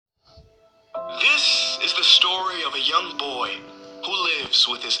is the story of a young boy who lives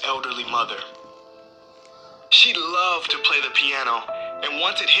with his elderly mother. She loved to play the piano and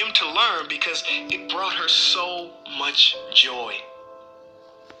wanted him to learn because it brought her so much joy.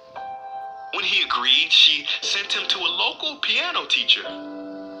 When he agreed, she sent him to a local piano teacher.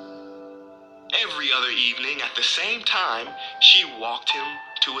 Every other evening at the same time, she walked him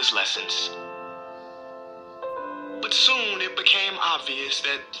to his lessons. But soon it became obvious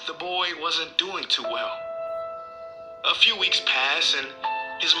that the boy wasn't doing too well. A few weeks pass and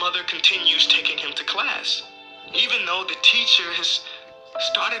his mother continues taking him to class, even though the teacher has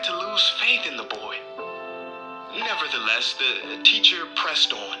started to lose faith in the boy. Nevertheless, the teacher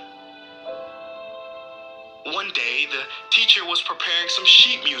pressed on. One day, the teacher was preparing some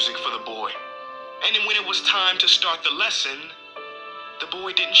sheet music for the boy, and when it was time to start the lesson, the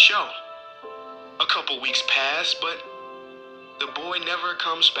boy didn't show. A couple weeks pass, but the boy never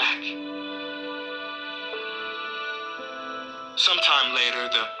comes back. Sometime later,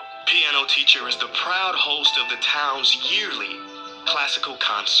 the piano teacher is the proud host of the town's yearly classical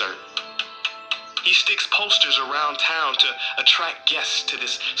concert. He sticks posters around town to attract guests to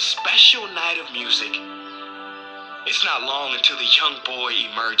this special night of music. It's not long until the young boy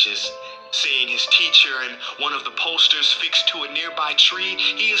emerges. Seeing his teacher and one of the posters fixed to a nearby tree,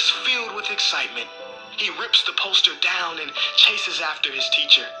 he is filled with excitement. He rips the poster down and chases after his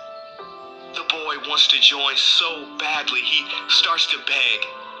teacher. The boy wants to join so badly, he starts to beg.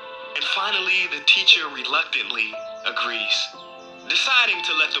 And finally, the teacher reluctantly agrees, deciding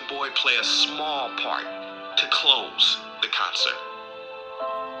to let the boy play a small part to close the concert.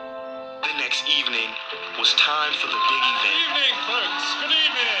 The next evening was time for the big event. Good evening, folks. Good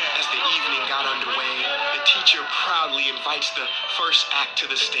evening. As the evening got underway, the teacher proudly invites the first act to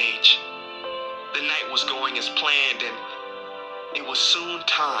the stage. The night was going as planned, and it was soon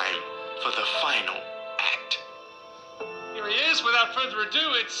time for the final act. Here he is. Without further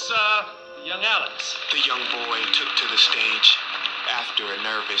ado, it's young Alex. The young boy took to the stage after a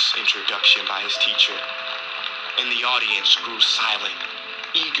nervous introduction by his teacher, and the audience grew silent,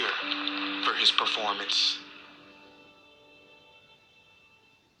 eager for his performance.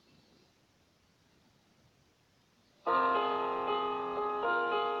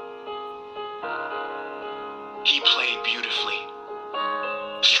 He played beautifully.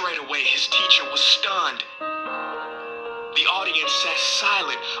 Straight away, his teacher was stunned. The audience sat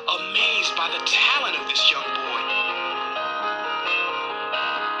silent, amazed by the talent of this young boy.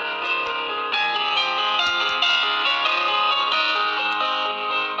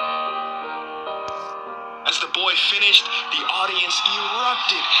 As the boy finished, the audience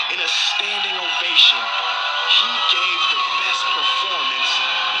erupted in a standing ovation. He gave the best performance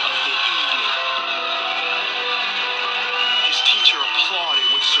of the evening. His teacher applauded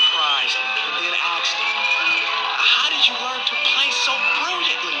with surprise and then asked, "How did you learn to play so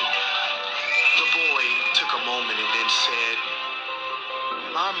brilliantly?" The boy took a moment and then said,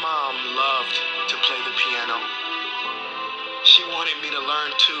 "My mom loved to play the piano. She wanted me to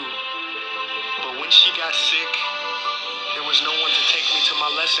learn too. But when she got sick, there was no one to take me to my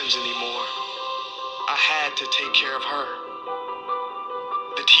lessons anymore. I had to take care of her."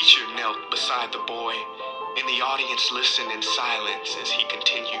 The teacher knelt beside the boy, and the audience listened in silence as he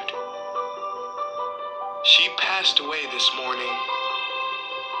continued. "She passed away this morning.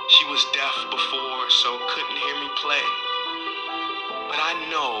 She was deaf before, so couldn't hear me play. But I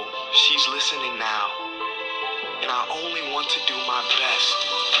know she's listening now, and I only want to do my best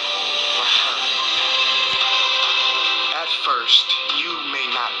for her." At first, you may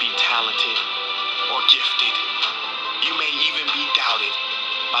not be talented or gifted. You may even be doubted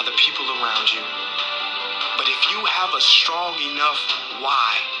by the people around you. But if you have a strong enough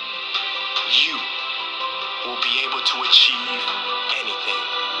why, you will be able to achieve